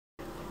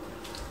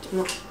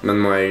Men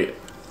må jeg...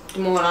 Du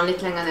må holde den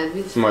litt lenger ned.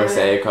 Må jeg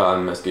si hva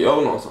vi skal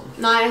gjøre nå? Sånn?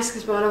 Nei, jeg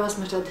skal spørre deg hva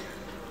som har skjedd.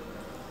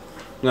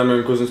 Nei,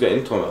 men hvordan skal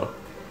introen være?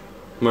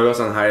 Må jeg være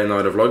sånn hei, nå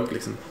er det vlogg,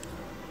 liksom?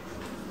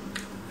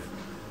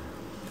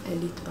 Er det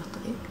lite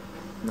batteri?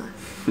 Nei.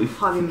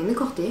 Har vi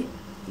minnekort i?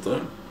 Jeg tror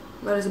det.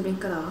 Hva er det som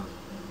blinker der da?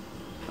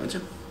 Jeg vet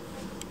ikke.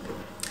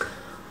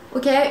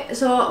 Ok,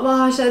 så hva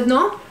har skjedd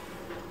nå?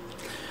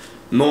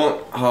 Nå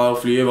har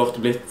flyet vårt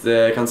blitt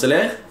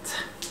kansellert.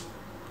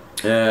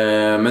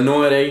 Men nå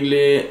er det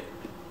egentlig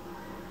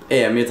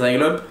EM i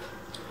terrengløp.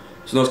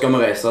 Så nå skal vi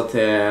reise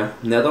til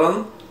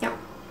Nederland. Ja.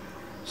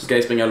 Så skal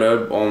jeg springe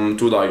løp om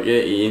 2 dager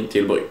i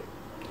Tilburg.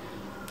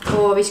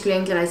 Og vi skulle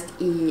egentlig reist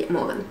i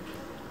morgen.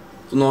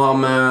 Så nå har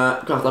vi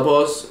kartet på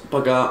oss,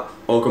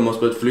 pakket og kommet oss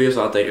på et fly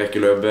så at jeg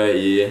rekker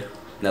løpet i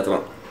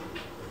Nederland.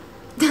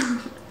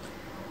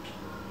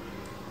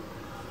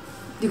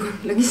 Du kan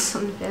ikke lage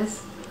sånn fjes.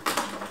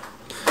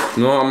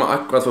 Nå har vi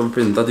akkurat fått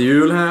pyntet til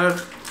jul her,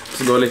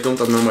 så da er det litt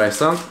dumt at vi må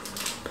reise.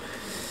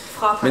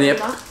 Men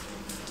jepp,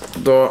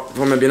 da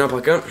får vi begynne å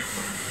pakke.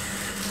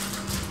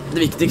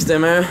 Det viktigste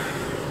er med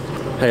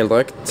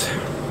heldrakt.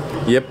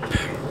 Jepp.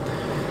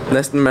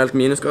 Nesten meldt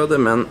minusgrade,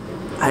 men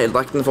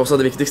heldrakten er fortsatt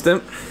det viktigste.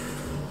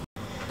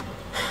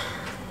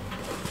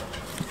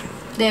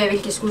 Det er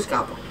hvilke sko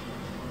skal ha på.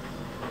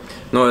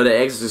 Nå er det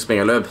jeg som skal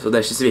springe løp, så det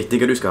er ikke så viktig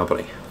hva du skal ha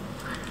på deg.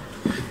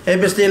 Jeg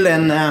bestiller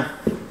en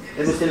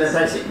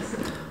taxi.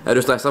 Er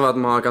du stresset av at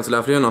vi har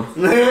kansellert flyet nå?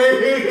 Nei,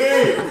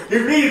 det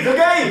blir så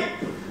gøy!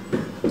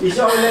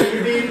 Ikke har vi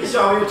lekebil, ikke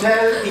har vi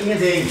hotell,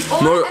 ingenting.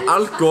 Nå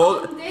alt går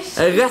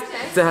rett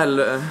til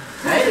helvete.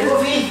 Nei, det går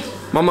fint.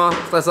 Mamma,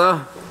 stresset?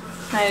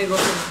 Nei, det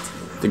går fint.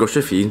 Det går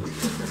ikke fint.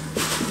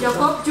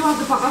 Jakob, du har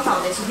ikke pakket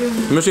ferdig, så du...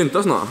 Vi skyndte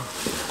oss nå.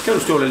 Kan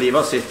du stjåle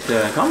livet sitt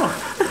kamera?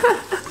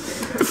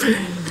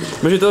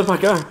 Vi skyndte oss å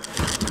pakke.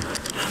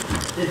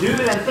 Det er du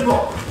vi venter på.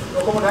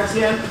 Nå kommer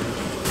taxien.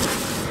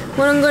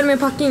 Hvordan går det med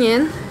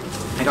pakkingen?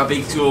 Jeg har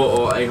big sko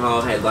og jeg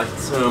har heldrakt,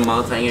 så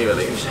mer trenger jeg vel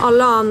ikke.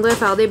 Alle andre er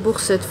ferdig,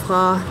 bortsett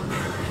fra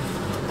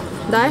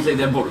deg.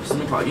 Det er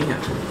voldsomme paking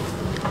her.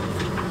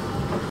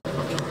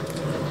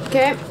 Ok,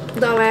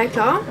 da var jeg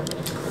klar.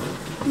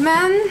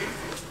 Men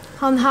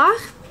han her,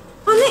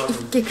 han er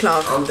ikke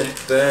klar. Alt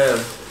dette...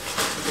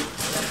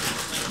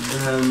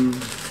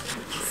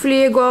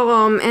 Flyet går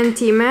om 1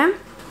 time.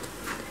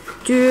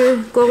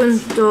 Du går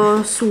rundt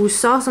og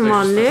soser som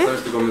vanlig.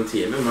 Hvis det går om 1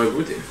 time, vi har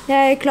god tid.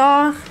 Jeg er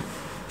klar.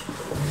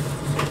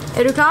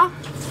 Er du klar?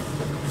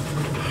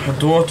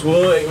 Da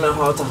tror jeg vi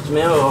har tatt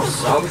med oss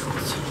alt.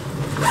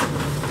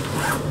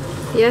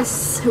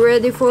 Yes,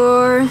 ready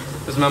for...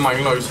 Hvis vi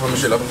mangler noe, så får vi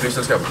skylde på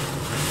flyselskapet.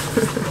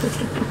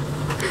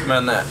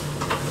 Men,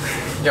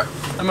 ja,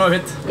 det må være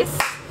fint. Yes.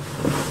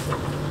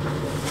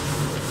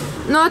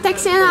 Nå er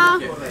taxien her.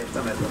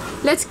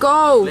 Let's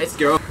go! Let's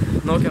go!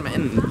 Nå kan vi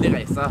endelig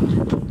reise.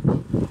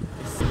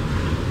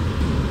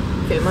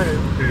 Filmer du?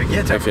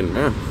 Jeg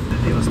filmer, ja.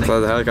 Så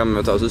her kan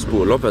vi ta oss og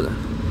spole opp etter.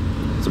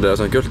 Så blir det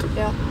sånn kult.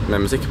 Ja. Med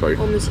musikk på.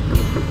 Og musikk.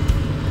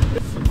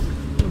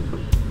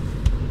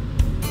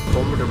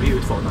 Kommer til å bli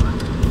utfordrende.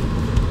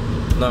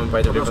 Nå er vi på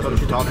vei til å bli Da skal du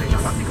ikke ta deg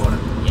av at vi går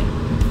det.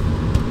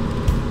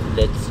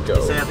 Let's go.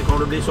 Jeg sier at det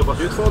kommer til å bli såpass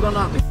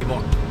utfordrende at vi må.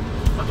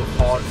 At du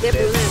har Det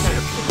blir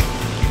med.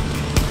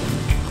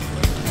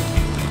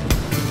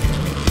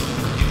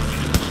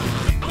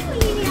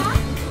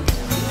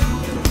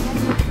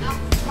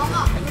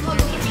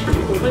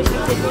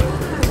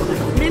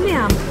 Bli med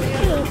ham.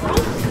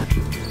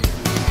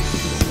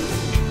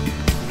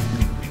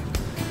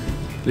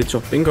 Litt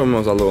shopping kommer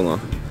oss aldri unna.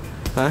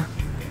 Hæ?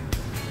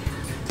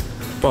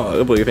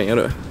 Bare bruke penger,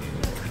 du.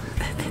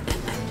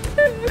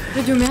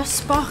 Vet du, vi har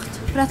spart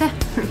på dette.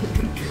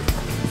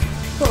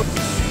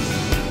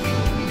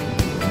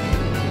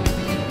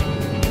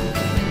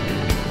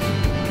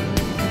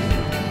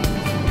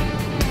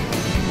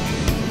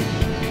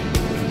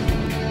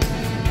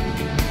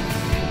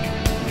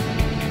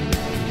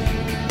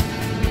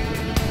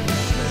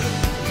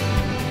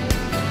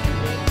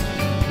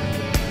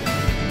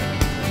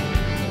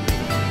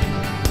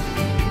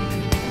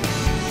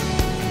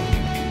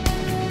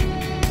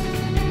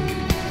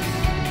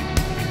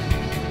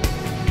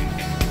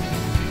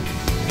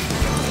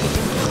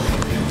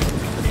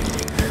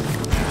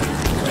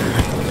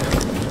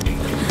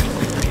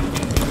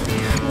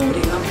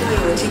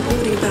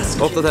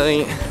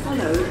 Oppdatering.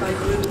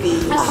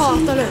 Jeg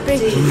hater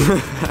løping.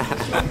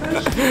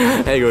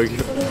 Jeg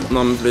også. Nå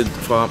har vi flytt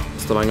fra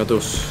Stavanger til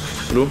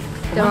Oslo.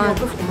 Det var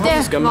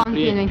Skal vi en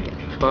fly fin vinkel.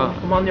 fra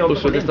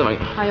Oslo til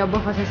Stavanger? Han jobber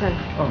for seg selv.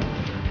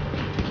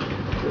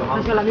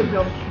 Han skal lage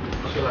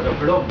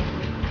blogg.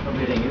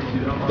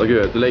 Dere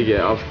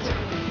ødelegger alt.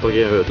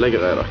 Dere er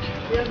ødeleggere, er dere.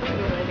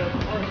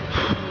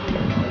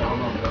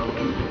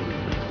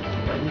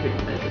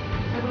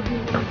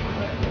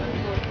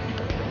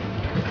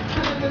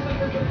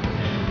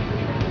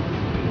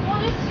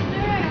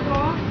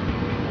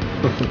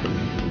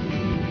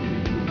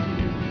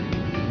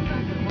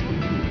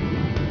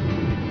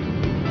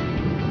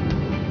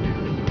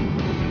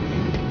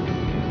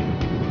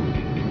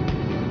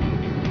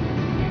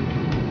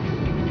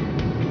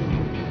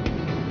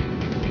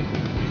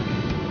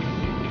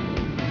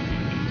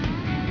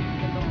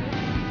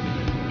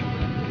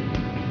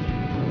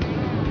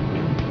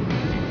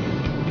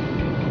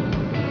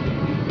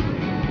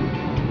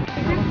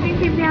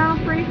 now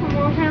free from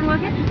all hand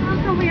luggage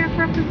until we have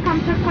reference come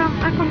to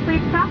a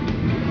complete stop.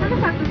 And the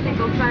fact the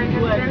single flying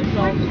has been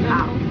switched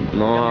out.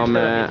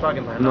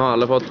 Nå har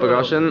alle fått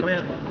bagasjen.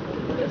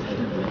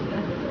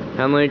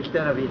 Henrik,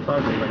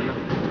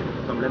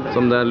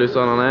 som det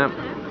lyset han er,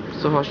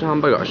 så har ikke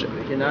han bagasje.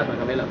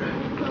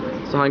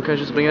 Så han kan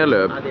ikke springe i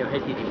løp.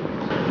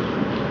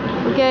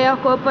 Ok,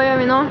 Jakob, hva gjør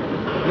vi nå?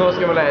 Nå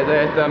skal vi lete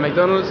etter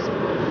McDonald's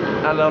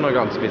eller noe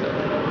annet spise.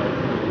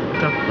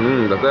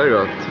 Dette er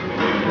godt.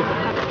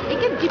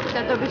 Ikke dypt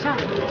dette oppi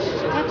ketchup.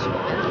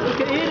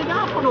 Hva det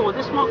der for noe?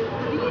 Det smaker...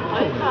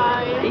 Hei.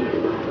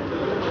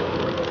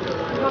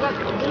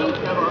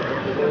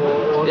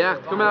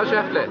 Gjert, kom her og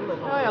kjeft litt.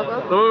 Ja, Jakob.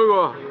 Da må vi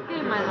gå.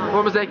 Film meg nå. På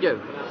med sekken.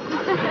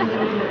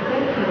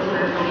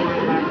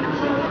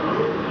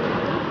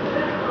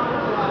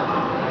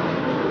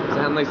 Så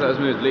Henrik ser ut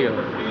som uteligger.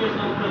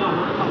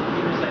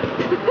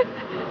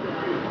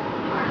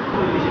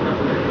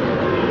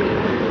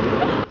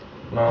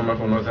 Nå har vi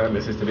funnet til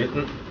den siste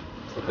biten.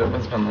 Så det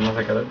blir spennende å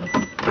rekke det.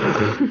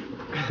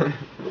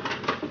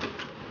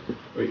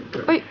 Oi.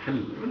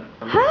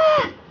 Hæ?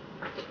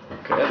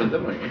 Hva er det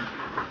mange?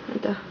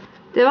 Det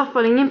er i hvert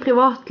fall ingen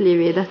privatliv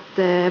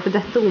på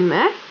dette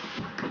rommet.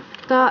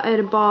 Da er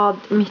det bad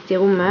midt i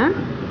rommet.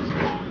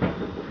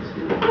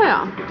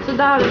 Ja, så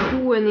da er det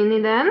doen inni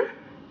den.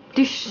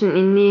 Dusjen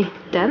inni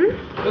den.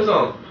 Det er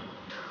sånn.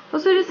 Og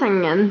så er det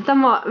sengen. Den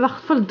var i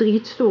hvert fall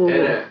dritstor.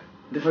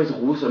 Det er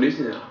faktisk rosa lys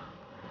inni her.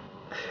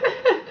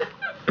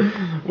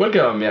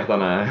 Welcome,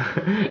 hjertene.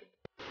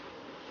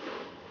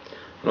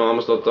 Nå har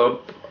vi stått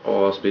opp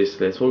og spist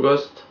litt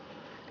frokost.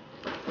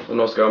 Så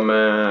nå skal vi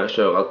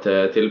kjøre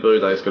til Tilburg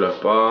der jeg skal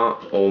løpe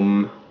om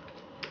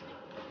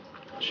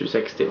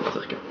 26 timer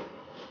cirka.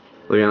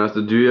 Det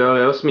eneste du gjør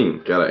er å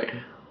sminke deg.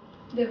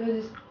 Det er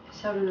faktisk...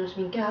 Ser du noe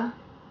sminke her?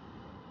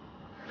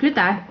 Flytt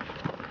deg.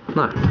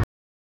 Nei.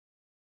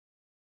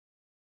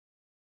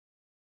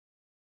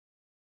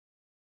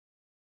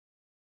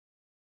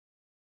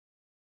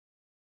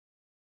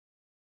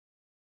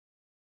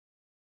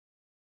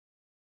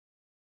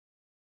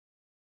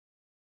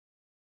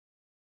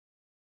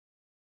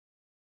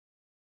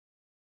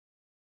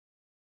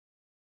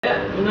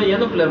 Nå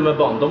gjenopplever vi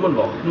barndommen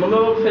vår. Når vi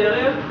var på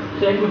ferie,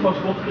 så gikk vi fra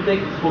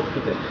sportsbutikk til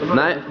sportsbutikk.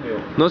 Nei,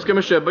 nå skal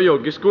vi kjøpe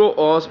joggesko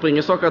og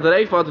springesokker til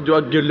deg for at du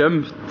har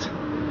glemt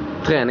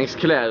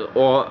treningsklær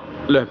og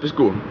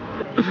løpesko.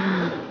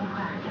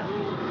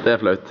 Det er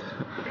flaut.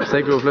 Se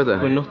hvor flaut det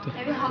er. Jeg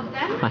vil ha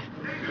den. Nei.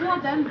 Du har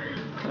den.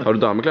 Har du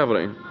dameklær for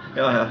deg?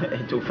 Ja,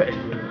 jeg tok feil.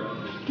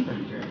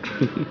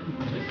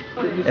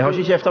 Jeg har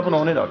ikke kjeftet på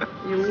noen i dag.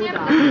 Jo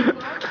da.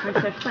 Jeg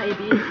kjeftet i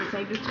bilen, så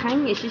jeg, du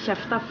trenger ikke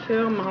kjefte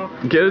før vi har...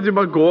 Hva er det du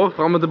bare går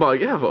frem og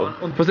tilbake her for?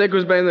 Få se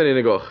hvordan beina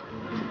dine går.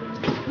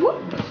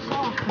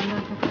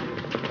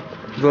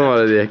 Sånn var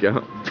det de gikk, ja.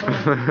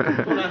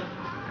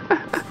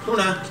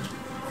 Tone!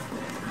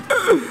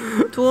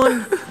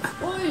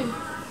 Oi!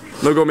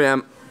 Nå går vi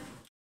hjem.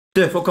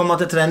 Du, for å komme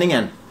til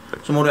treningen,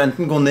 så må du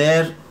enten gå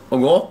ned og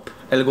gå opp,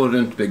 eller gå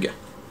rundt bygget.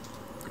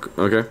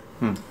 Ok.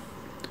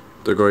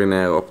 Da går jeg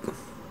ned og opp nå.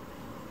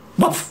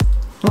 Vaff!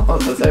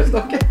 Det ser ut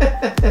dere.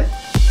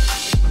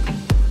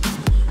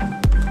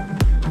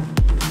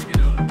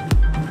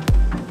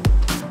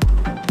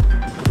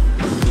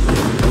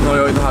 Nå har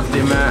jeg jobbet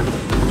halvtime.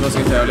 Nå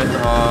skal jeg til litt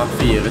og ha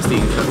 4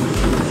 stigninger.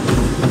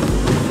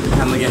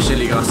 Henrik er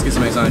ikke like raske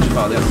som jeg, så han er ikke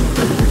ferdig.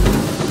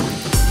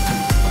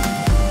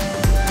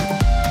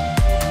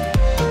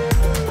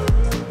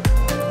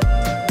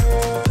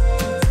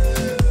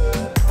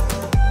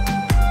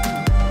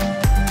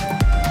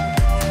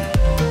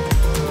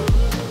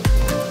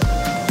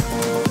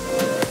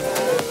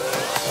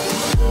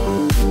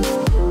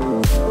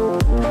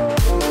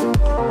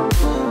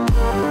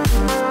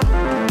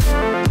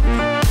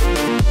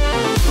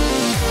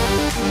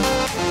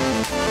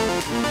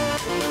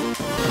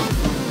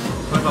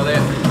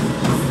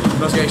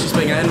 Nå skal jeg ikke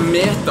springe 1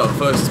 meter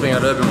før jeg skal springe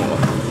løp i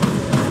morgen.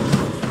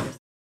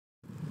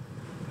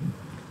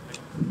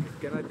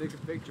 Can I take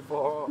a picture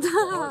for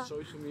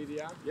social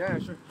media? Yeah,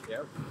 sure.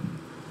 Yeah.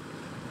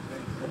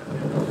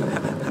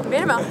 Blir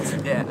det mørkt?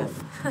 Yeah.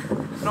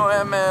 Nå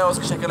er vi og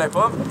skal sjekke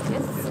løypa.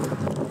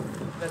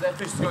 Dette er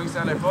første gang jeg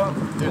ser løypa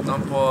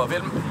uten på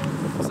film,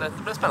 så dette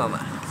blir spennende.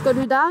 Skal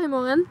du der i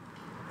morgen?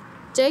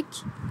 Jake?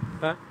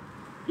 Hæ?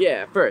 Yeah,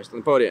 first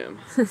on the podium.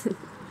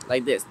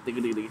 Like this.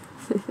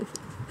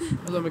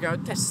 Altså, vi kan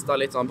jo teste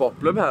litt sånn på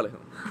oppløp her,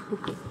 liksom.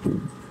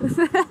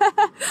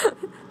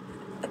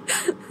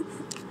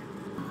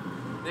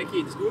 Det er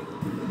hvite sko.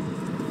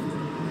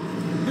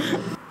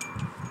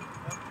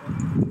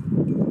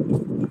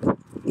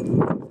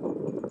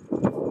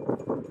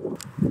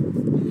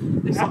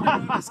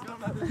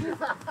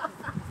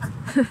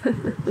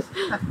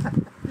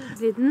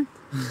 Liten.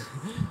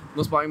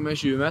 Nå sprang vi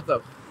 20 meter.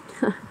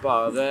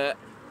 Bare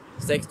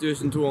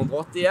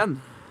 6280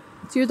 igjen.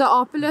 Skal du ta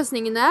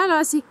AP-løsningene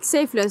eller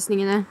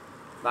safe-løsningene?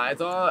 Nei, jeg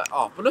tar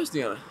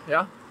AP-løsningene,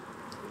 ja.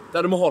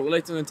 Der du må holde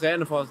litt under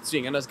trærne for at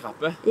svingene er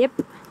skrappe.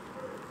 Jepp.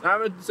 Nei,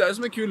 men det ser ut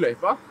som en kul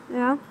løype.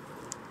 Ja.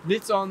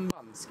 Litt sånn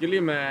vann. Vanskelig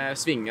med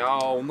svinger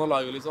og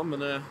underlag og liksom,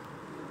 men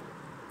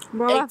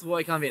jeg tror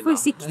jeg kan vinne.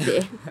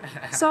 Forsiktig.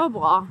 Så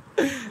bra.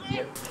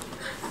 Har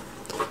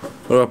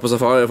du vært på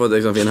safari og fått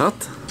deg sånn fin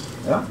hatt?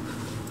 Ja.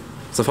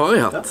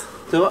 Safari-hatt? Ja.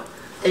 Det var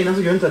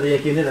eneste grunn til at jeg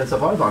gikk inn i den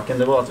safaribakken,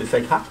 det var at vi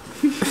fikk hatt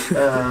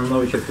når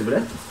vi kjøpte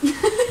billett.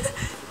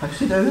 Har du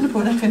sett øynene på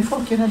den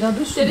kvinnfolk i den der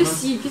bussen? Det er det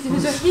sykeste, du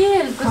ser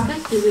helt på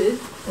strekket ut.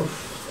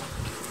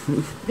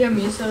 Det er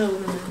mye større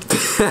rom enn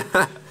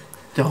det.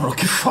 Det var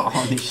noe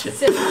faen ikke.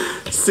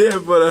 Se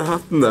på den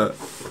hatten der.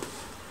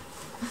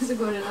 Så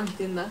går det langt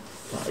inn der.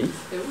 Nei.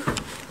 Jo.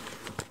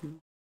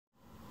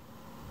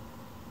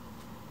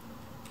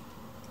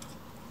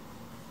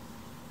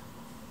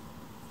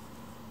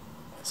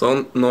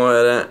 Sånn, nå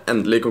er det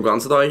endelig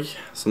konkurransedag,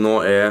 så nå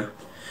er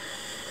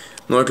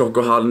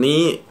klokka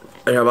 8:30.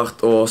 Jeg har vært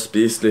og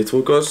spist litt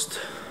frokost,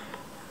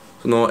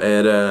 så nå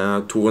er det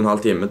 2,5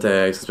 timer til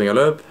jeg skal springe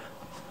løp.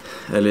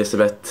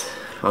 Elisabeth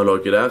har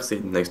ligget der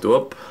siden jeg sto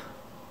opp.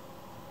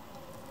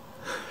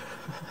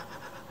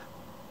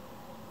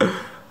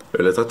 Er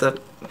du litt trøtt her?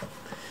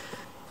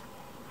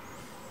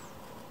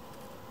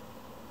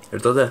 Er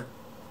du trøtt her?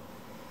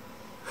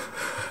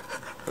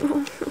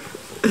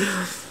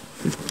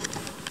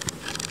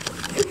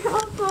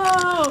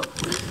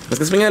 Vi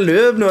skal springe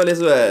løp nå,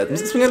 Elisabeth. Vi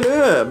skal springe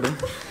løp.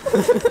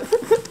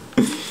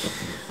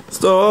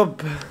 Stå opp.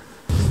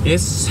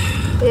 Yes.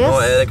 Nå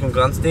er det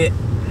konkurransetid.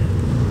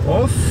 Nå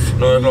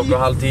er det klokka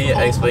 9:30.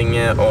 Jeg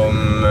springer om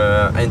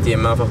 1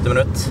 time og 40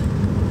 minutter.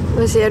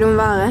 Hva sier du om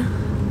været?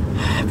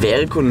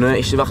 Været kunne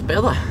ikke vært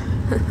bedre.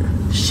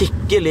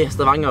 Skikkelig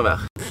Stavanger-vær.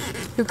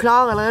 Er du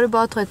klar, eller er du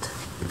bare trøtt?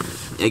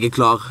 Jeg er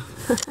klar.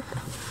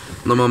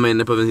 Nå må vi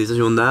inne på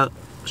bensinstasjonen der.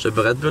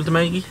 Kjøpe Red Bull til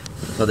meg.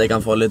 Så at jeg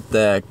kan få litt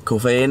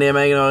koffein i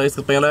meg når jeg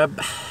skal springe løp.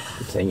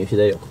 Jeg trenger ikke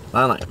det, jo.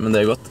 Nei, men det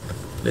er godt.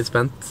 Litt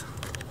spent.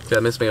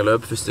 Gleder meg å springe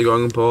løp første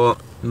gang på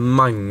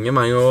mange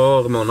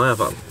år, måneder i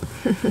hvert fall.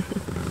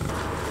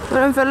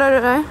 Hvordan føler du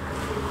deg?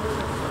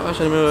 Jeg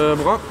kjenner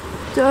meg bra.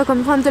 Du har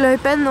kommet frem til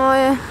løypen og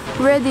er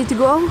ready to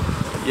go.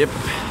 Jepp.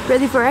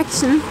 Ready for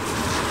action.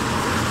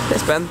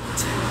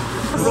 Spent.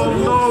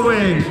 From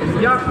Norway,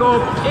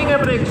 Jakob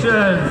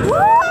Ingebrigtsen.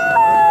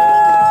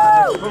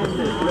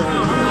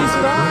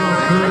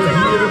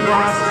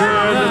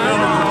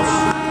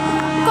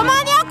 Kom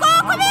an,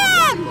 Jakob! Kom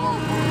igjen!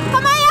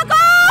 Kom an,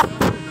 Jakob!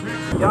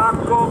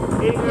 Jakob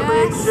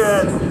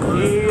Ingebrigtsen.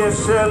 He is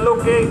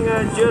looking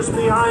just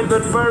behind,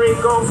 but very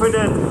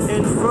confident.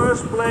 In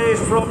first place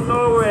from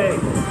Norway.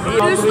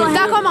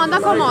 Der kommer han, der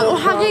kommer han. Å,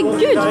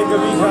 herregud!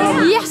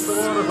 Yes!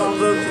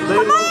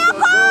 Kom an,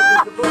 Jakob!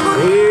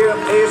 Here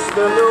is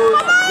the new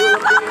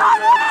European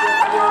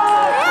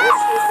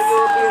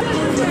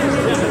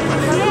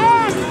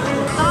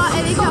Da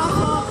er vi klare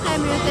for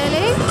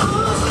premieutdeling.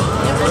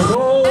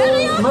 Gold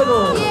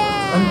medal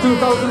and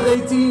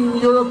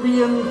 2018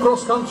 European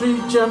cross-country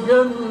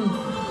champion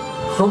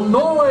from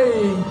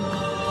Norway,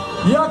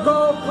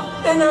 Jakob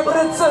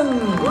Ingebrigtsen.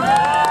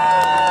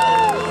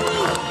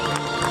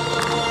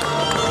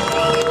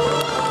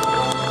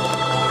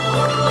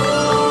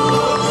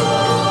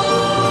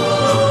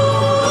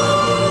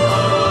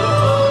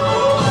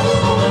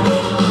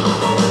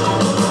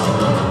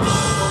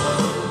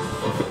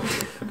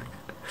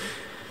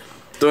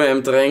 Da er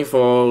EM-terreng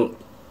for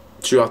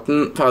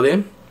 2018 ferdig.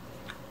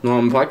 Nå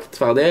har vi pakket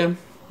ferdig,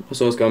 og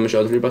så skal vi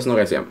kjøre til flyplassen og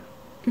reise hjem.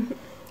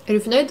 Er du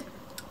fornøyd?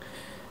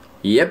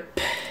 Jepp.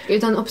 Skal vi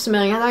ta en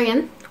oppsummering av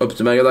dagen?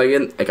 Oppsummering av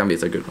dagen. Jeg kan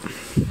vise gullene.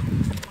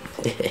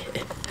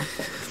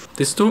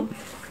 Disse to.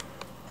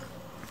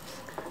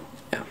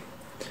 Ja.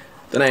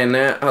 Den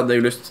ene hadde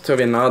jeg lyst til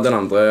å vinne, den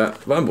andre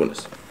var en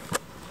bonus.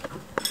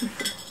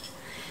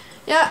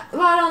 Ja,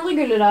 hva er det andre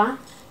gullet da?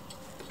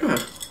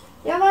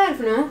 Ja, hva er det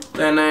for noe?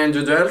 Den er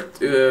individuelt,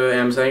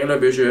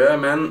 EM-seigerløp i 20,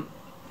 men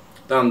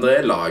det andre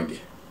er lag.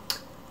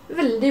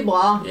 Veldig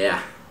bra. Ja.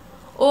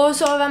 Og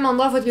så hvem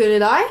andre har fått gull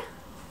i dag?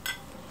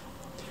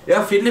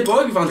 Ja, Philip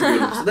også fant gull,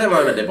 så det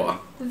var veldig bra.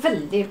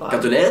 Veldig bra.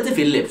 Gratulerer til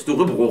Philip,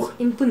 storebror.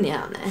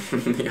 Imponerende.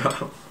 Ja.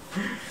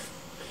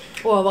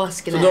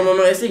 Overraskende. Så da må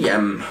vi reise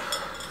hjem.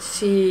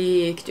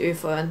 Sykt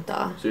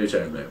uforventet. Sykt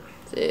kjærlig.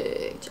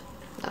 Sykt.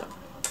 Neida.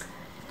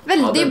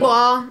 Veldig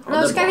bra.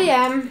 Nå skal vi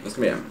hjem. Nå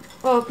skal vi hjem.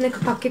 Åpne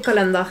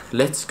pakkekalender.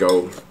 Let's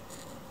go.